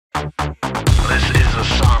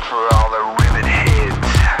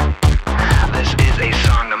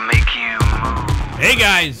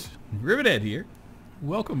guys, Rivethead here.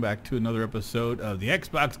 Welcome back to another episode of the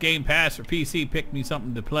Xbox Game Pass for PC. Pick me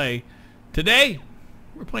something to play. Today,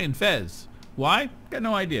 we're playing Fez. Why? Got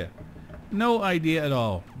no idea. No idea at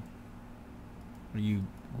all. Are you...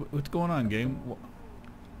 What's going on, game?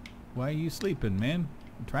 Why are you sleeping, man?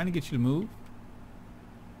 I'm trying to get you to move.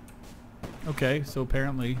 Okay, so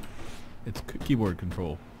apparently it's keyboard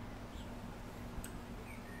control.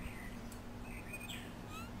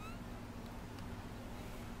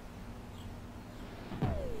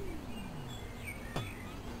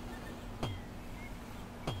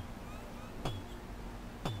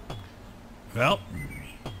 Well,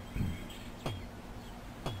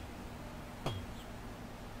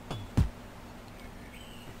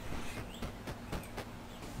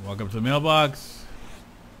 welcome to the mailbox.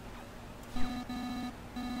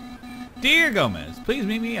 Dear Gomez, please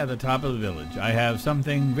meet me at the top of the village. I have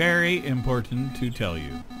something very important to tell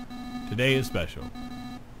you. Today is special.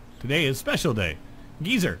 Today is special day.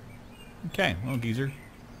 Geezer. Okay, well, Geezer.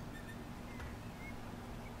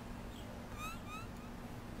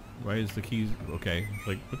 Why is the keys... Okay,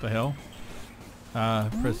 like, what the hell?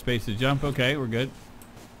 Press space to jump. Okay, we're good.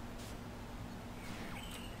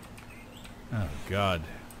 Oh, God.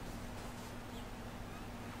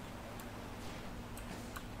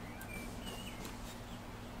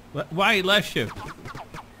 Why left shift?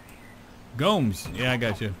 Gomes. Yeah, I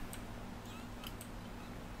got you.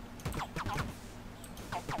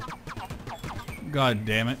 God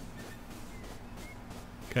damn it.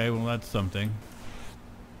 Okay, well, that's something.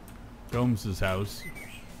 Gomes' house.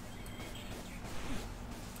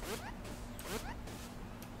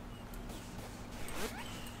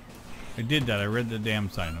 I did that. I read the damn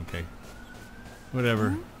sign. Okay.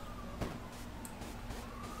 Whatever.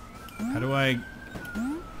 How do I...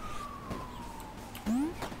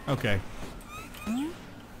 Okay.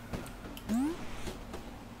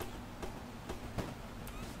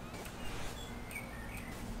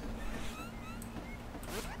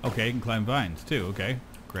 Okay, you can climb vines too. Okay.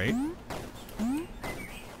 Great.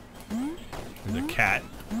 There's a cat.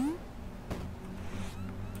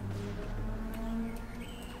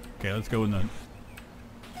 Okay, let's go in the...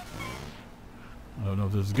 I don't know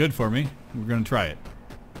if this is good for me. We're gonna try it.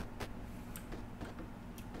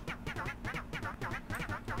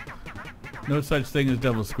 No such thing as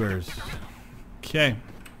double squares. Okay.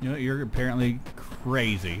 You know, you're apparently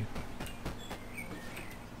crazy.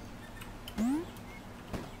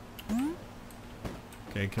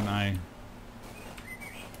 Okay, can I...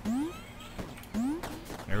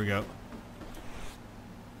 There we go.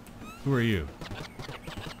 Who are you?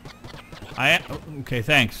 Okay,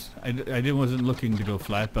 thanks. I wasn't looking to go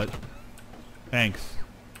flat, but thanks.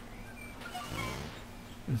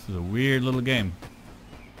 This is a weird little game.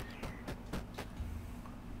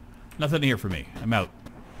 Nothing here for me. I'm out.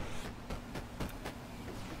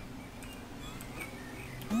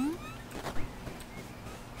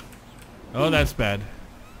 Oh, that's bad.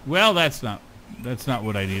 Well, that's not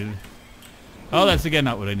what I needed. Oh, that's again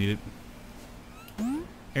not what I needed.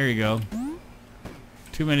 There you go.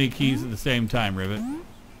 Too many keys at the same time, Rivet.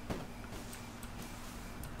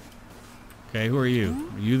 Okay, who are you?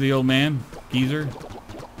 Are you the old man? Geezer?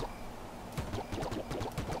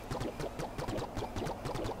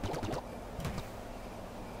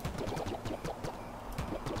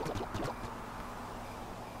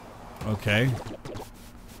 Okay.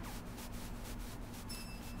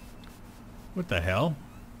 What the hell?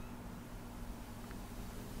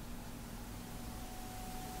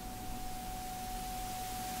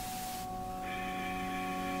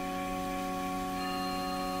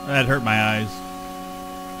 That hurt my eyes.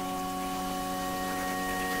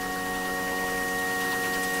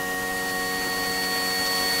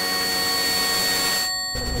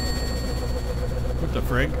 What the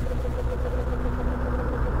frig?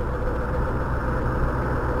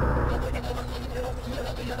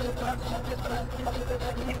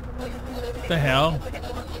 What the hell?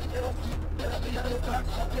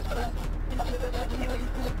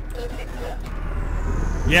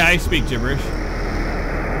 Yeah, I speak gibberish.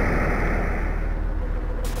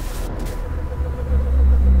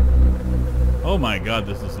 Oh my God,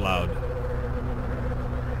 this is loud.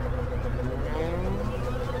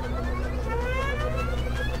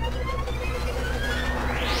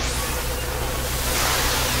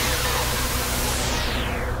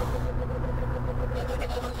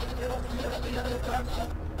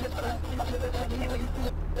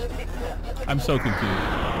 I'm so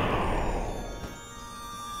confused.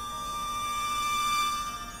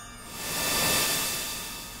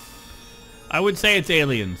 I would say it's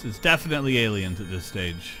aliens. It's definitely aliens at this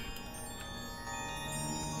stage.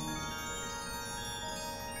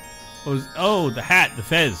 Oh, the hat, the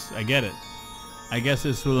fez. I get it. I guess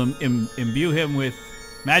this will imbue him with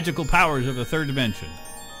magical powers of the third dimension.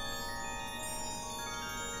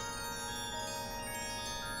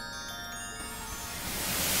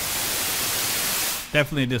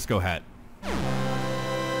 Definitely a disco hat.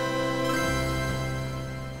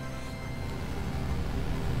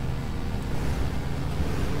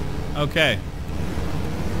 Okay.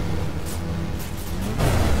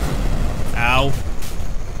 Ow.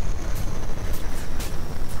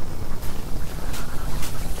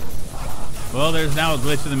 Well, there's now a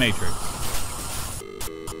glitch in the Matrix.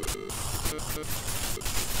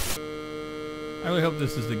 I really hope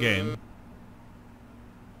this is the game.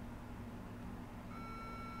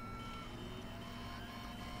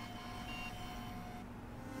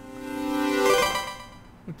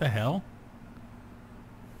 What the hell?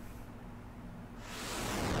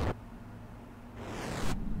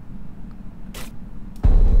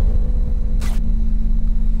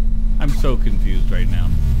 I'm so confused right now.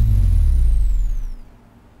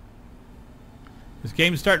 This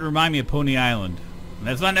game's starting to remind me of Pony Island. And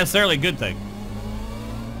that's not necessarily a good thing.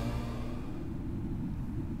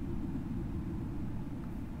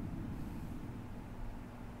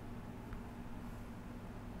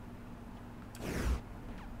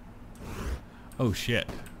 Oh shit.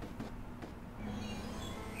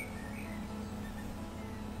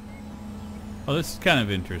 Oh, this is kind of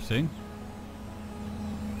interesting.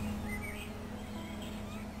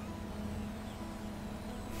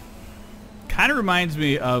 Kind of reminds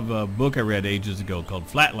me of a book I read ages ago called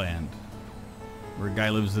Flatland, where a guy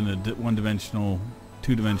lives in a one-dimensional,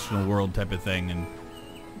 two-dimensional world type of thing, and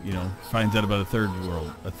you know, finds out about a third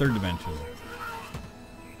world, a third dimension.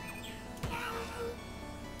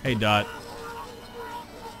 Hey, Dot.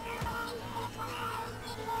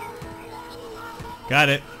 Got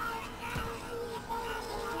it.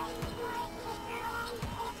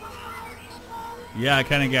 Yeah, I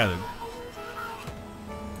kind of gathered.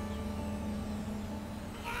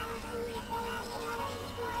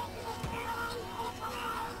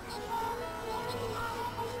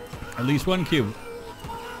 At least one cube.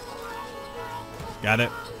 Got it.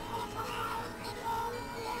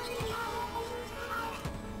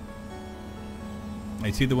 I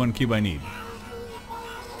see the one cube I need.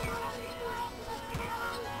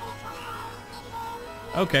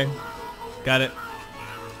 Okay. Got it.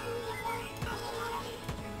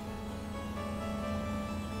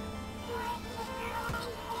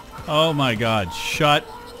 Oh my god, shut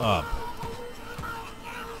up.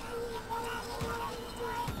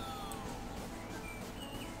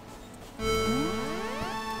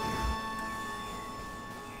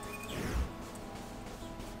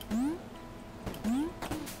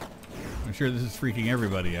 I'm sure this is freaking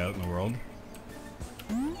everybody out in the world.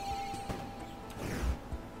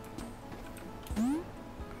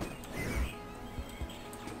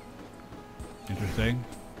 Interesting.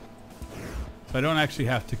 So I don't actually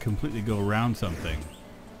have to completely go around something.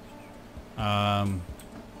 How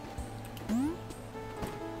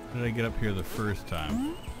did I get up here the first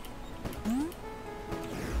time?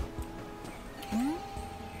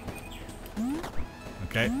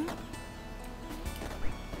 Okay.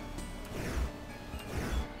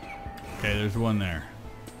 Okay, there's one there.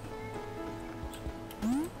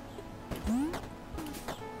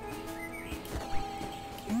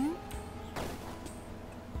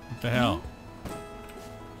 What the hell?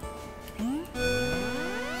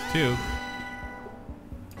 Two.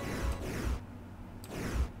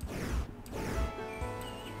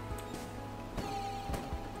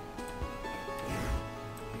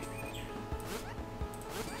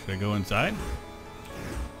 Should I go inside?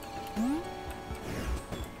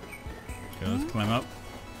 Okay, let's climb up.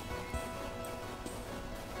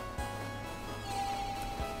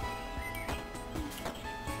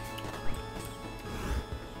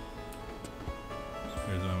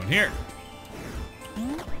 There's another one here.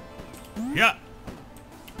 Yeah.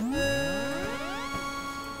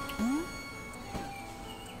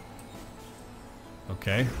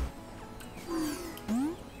 Okay.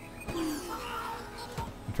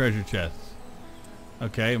 Treasure chest.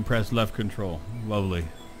 Okay, and press left control. Lovely.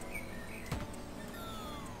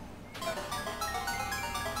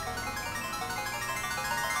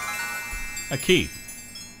 A key.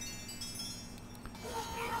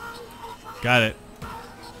 Got it.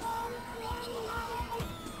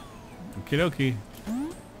 Okie dokie.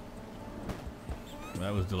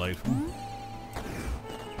 That was delightful.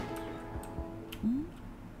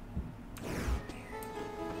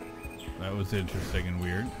 That was interesting and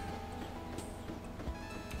weird.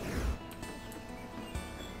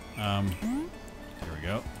 Here we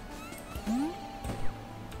go.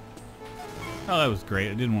 Oh, that was great.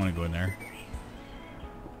 I didn't want to go in there.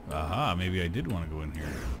 Aha, maybe I did want to go in here.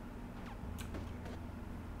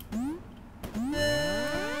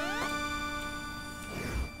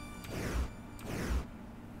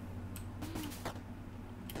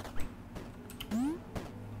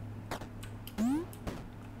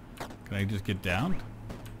 Can I just get down?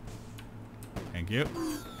 Thank you.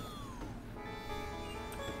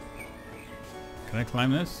 Can I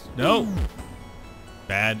climb this? No!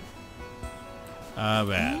 Bad.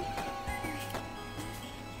 Bad.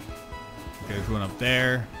 Okay, there's one up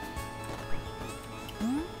there.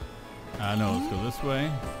 No, let's go this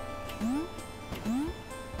way.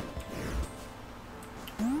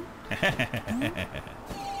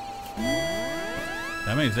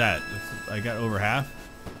 How many is that? I got over half.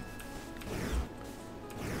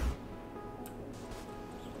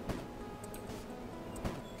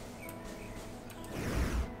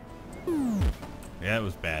 Yeah, it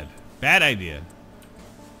was bad. Bad idea.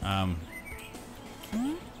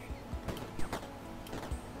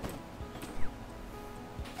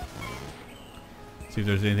 See if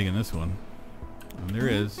there's anything in this one. And there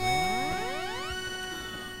is. Okay,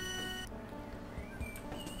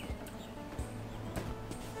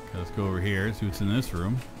 let's go over here, see what's in this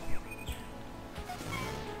room.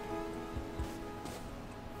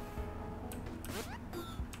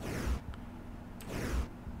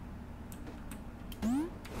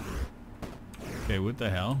 Okay, what the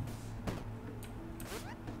hell?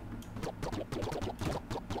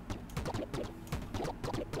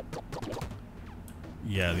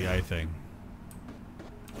 Yeah, the eye thing.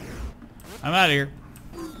 I'm out of here.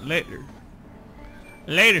 Later.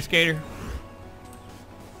 Later, skater.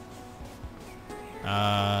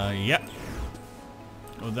 Yep.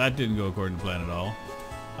 Well, that didn't go according to plan at all.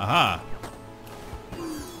 Aha.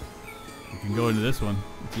 You can go into this one.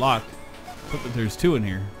 It's locked. But there's two in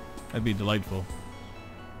here. That'd be delightful.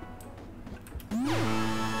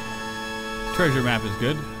 Treasure map is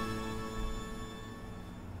good.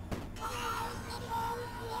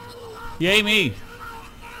 Yay me!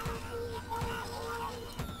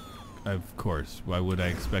 Of course. Why would I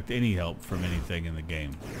expect any help from anything in the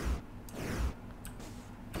game?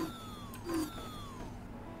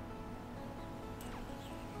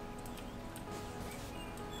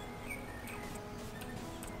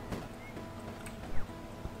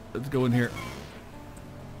 Let's go in here.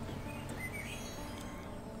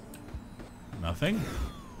 Nothing?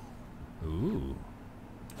 Ooh.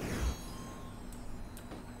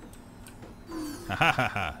 Ha ha ha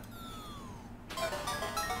ha.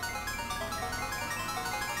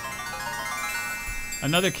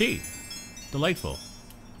 Another key. Delightful.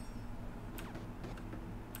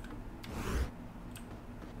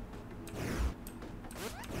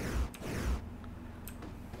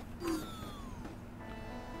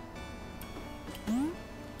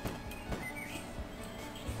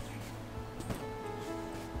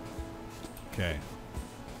 Okay.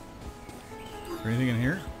 Is there anything in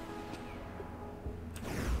here?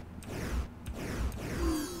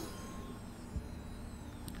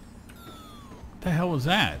 What the hell was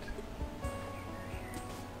that?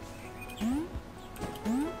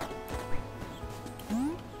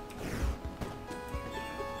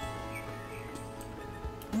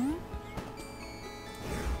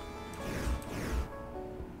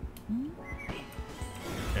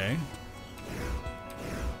 Okay.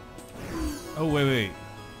 Oh, wait.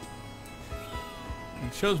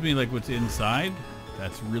 It shows me like what's inside.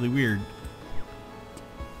 That's really weird.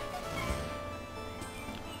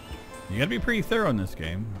 You gotta be pretty thorough in this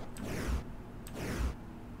game.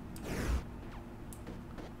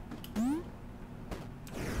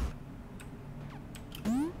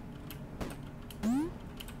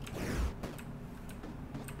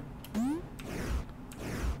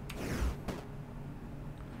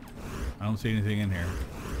 I don't see anything in here.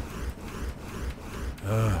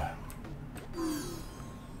 Ugh.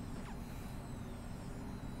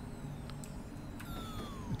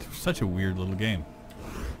 It's such a weird little game.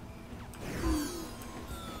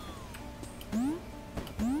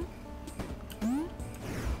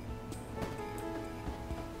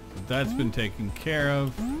 That's been taken care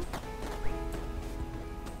of.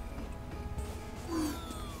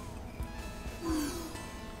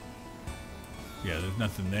 Yeah, there's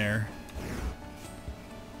nothing there.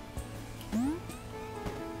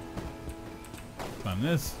 Climb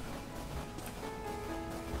this.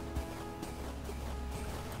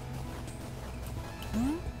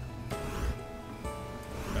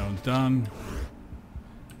 That one's done.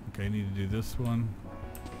 Okay, I need to do this one.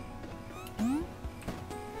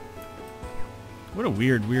 What a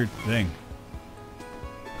weird thing.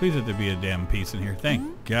 Please let there be a damn piece in here.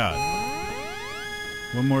 Thank God.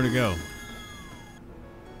 One more to go.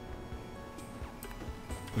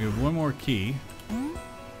 We have one more key.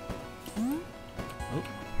 Oh,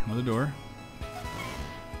 another door.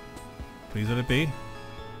 Please let it be.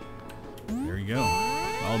 There we go.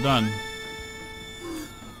 All done.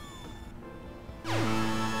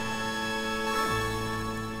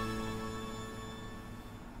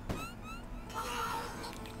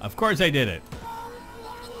 Of course I did it.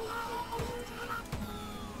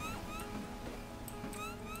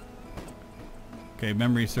 Okay,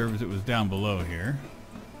 memory serves it was down below here.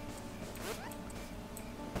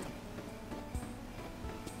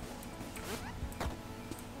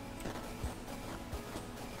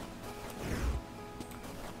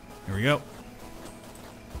 Here we go.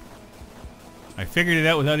 I figured it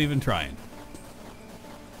out without even trying.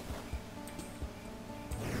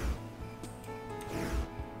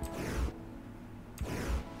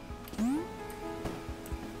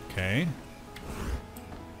 Okay.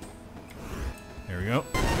 There we go.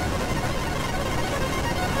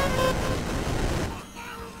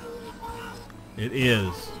 It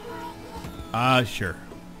is. Sure.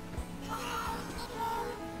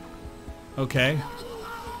 Okay.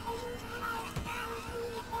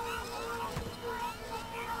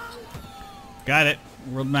 Got it.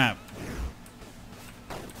 World map.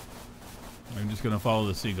 I'm just gonna follow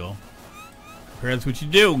the seagull. That's what you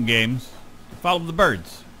do in games. You follow the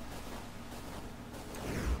birds.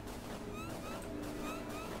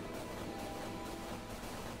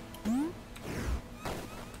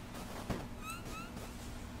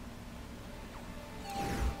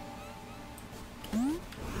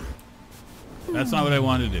 That's not what I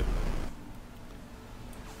wanted to do.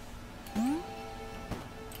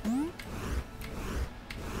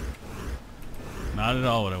 Not at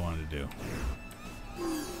all what I wanted to do.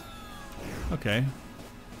 Okay.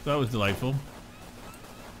 That was delightful.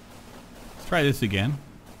 Let's try this again.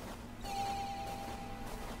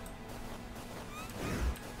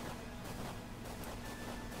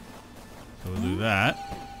 So we'll do that.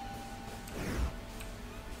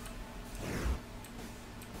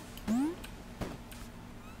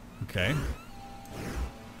 Okay.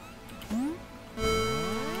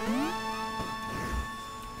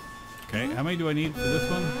 Okay, how many do I need for this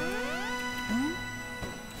one?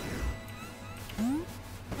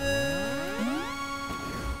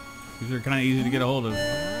 These are kind of easy to get a hold of.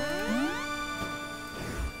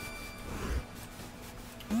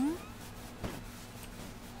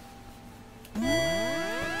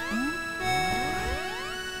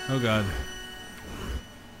 Oh God.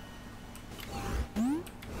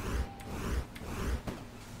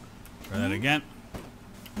 Try that again.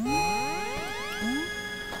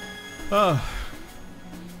 Oh.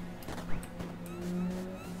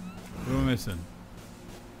 What am I missing?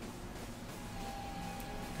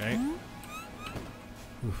 Okay.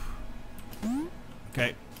 Oof.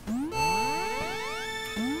 Okay.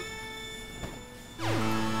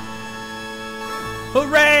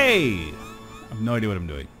 Hooray! I have no idea what I'm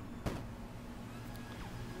doing.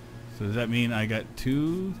 So does that mean I got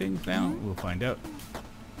two things now? We'll find out.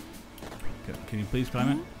 Can you please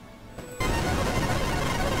climb it?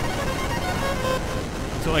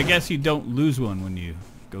 So I guess you don't lose one when you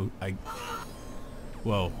go.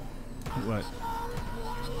 Whoa. What?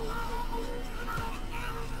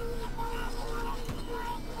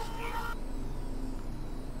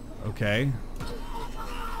 Okay.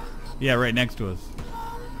 Yeah, right next to us.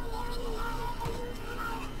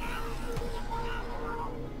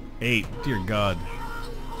 Eight. Dear God.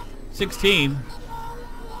 16.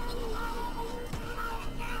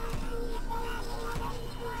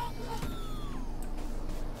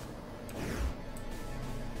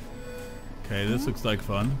 Okay, this looks like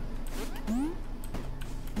fun.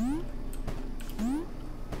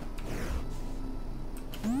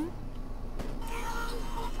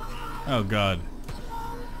 Oh God.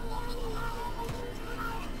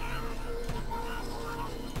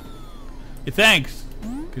 Hey, thanks,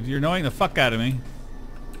 because you're annoying the fuck out of me.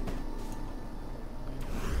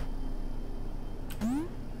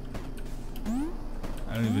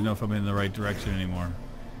 I don't even know if I'm in the right direction anymore.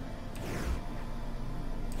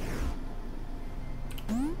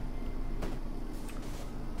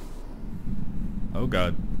 Oh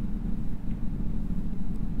God.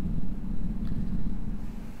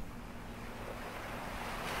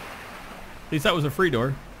 At least that was a free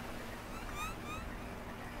door.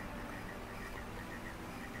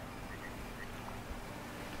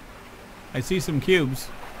 I see some cubes.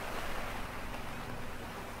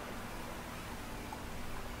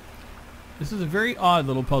 This is a very odd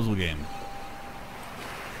little puzzle game.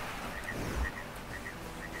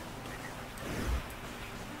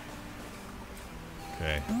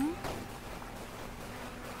 Okay.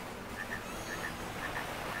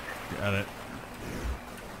 Got it.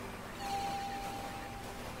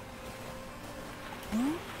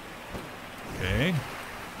 Okay.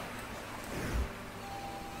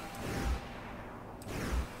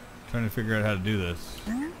 Trying to figure out how to do this.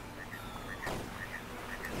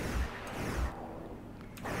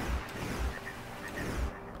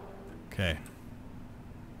 Okay.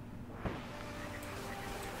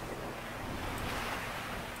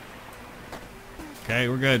 Okay,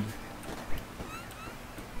 we're good.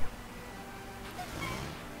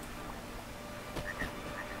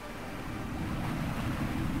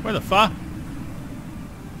 Where the fuck?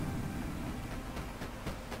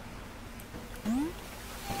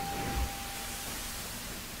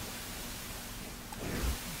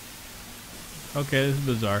 Okay, this is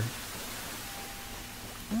bizarre.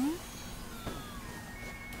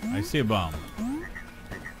 I see a bomb.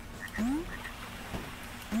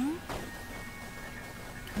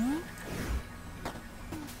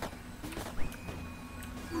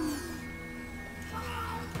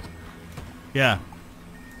 Yeah.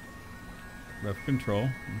 Rough control.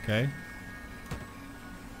 Okay.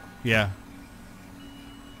 Yeah.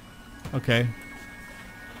 Okay.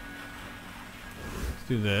 Let's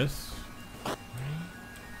do this.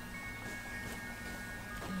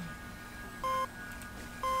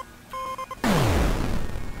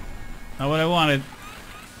 Not what I wanted.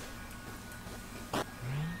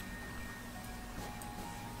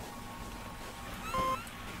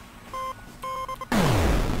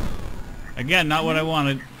 Again, not what I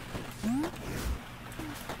wanted.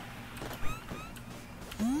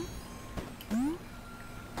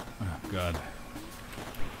 Oh, God.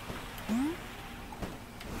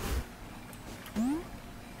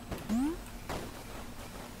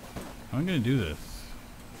 I'm gonna do this.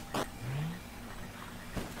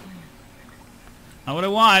 Not what I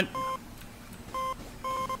want.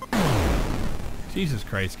 Jesus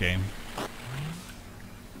Christ, game.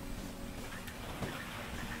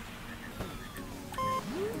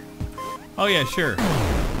 Oh yeah, sure.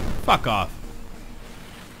 Fuck off.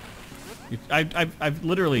 I've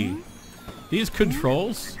literally... These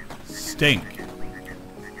controls stink.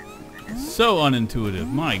 So unintuitive.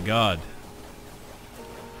 My God.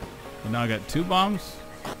 And now I got 2 bombs.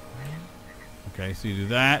 Okay, so you do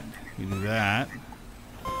that. You do that.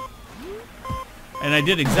 And I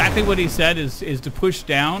did exactly what he said, is to push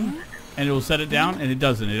down, and it will set it down, and it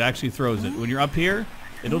doesn't. It actually throws it. When you're up here,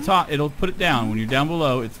 it'll put it down. When you're down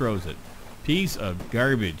below, it throws it. Piece of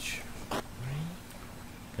garbage.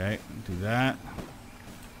 Okay, do that.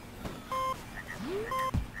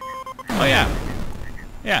 Oh yeah.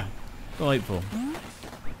 Yeah. Delightful.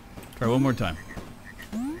 Try one more time.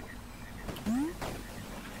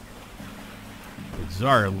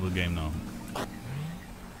 Bizarre little game though.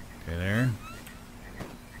 Okay, there.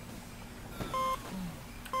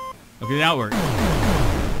 Okay, now it works.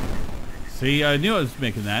 See, I knew I was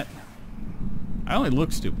making that. I only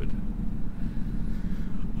look stupid.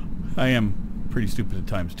 I am pretty stupid at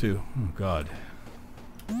times too. Oh God.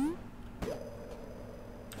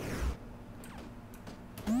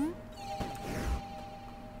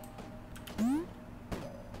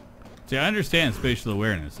 See, I understand spatial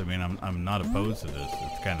awareness. I mean, I'm not opposed to this.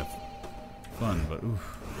 It's kind of fun, but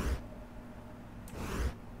oof.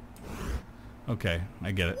 Okay,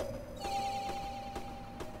 I get it.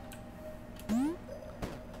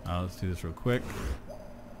 Let's do this real quick.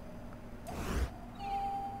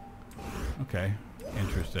 Okay,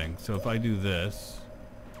 interesting. So if I do this,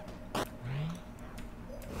 does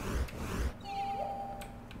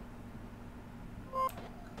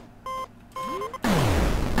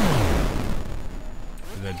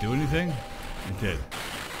that do anything? It did.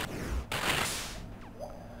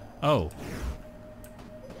 Oh.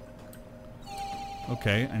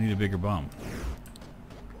 Okay, I need a bigger bomb.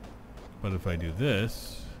 But if I do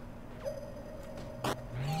this...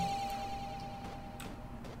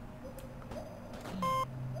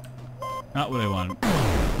 Not what I wanted.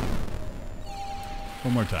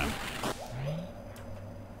 One more time.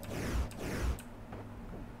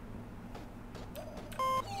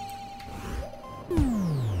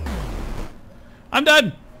 I'm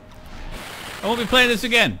done! I won't be playing this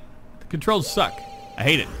again. The controls suck. I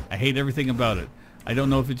hate it. I hate everything about it. I don't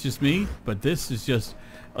know if it's just me, but this is just...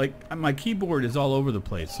 Like, my keyboard is all over the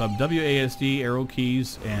place. So I'm WASD, arrow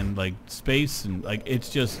keys, and like space, and like, it's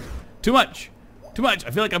just too much. Too much.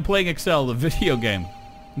 I feel like I'm playing Excel, the video game.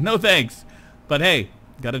 No thanks. But hey,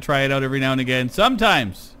 gotta try it out every now and again.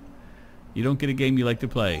 Sometimes you don't get a game you like to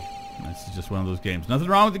play. This is just one of those games. Nothing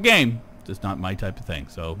wrong with the game. Just not my type of thing.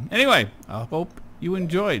 So anyway, I hope you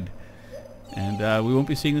enjoyed. And we won't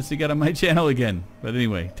be seeing this again on my channel again. But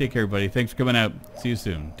anyway, take care, everybody. Thanks for coming out. See you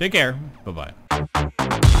soon. Take care. Bye-bye.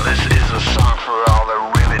 This is a song for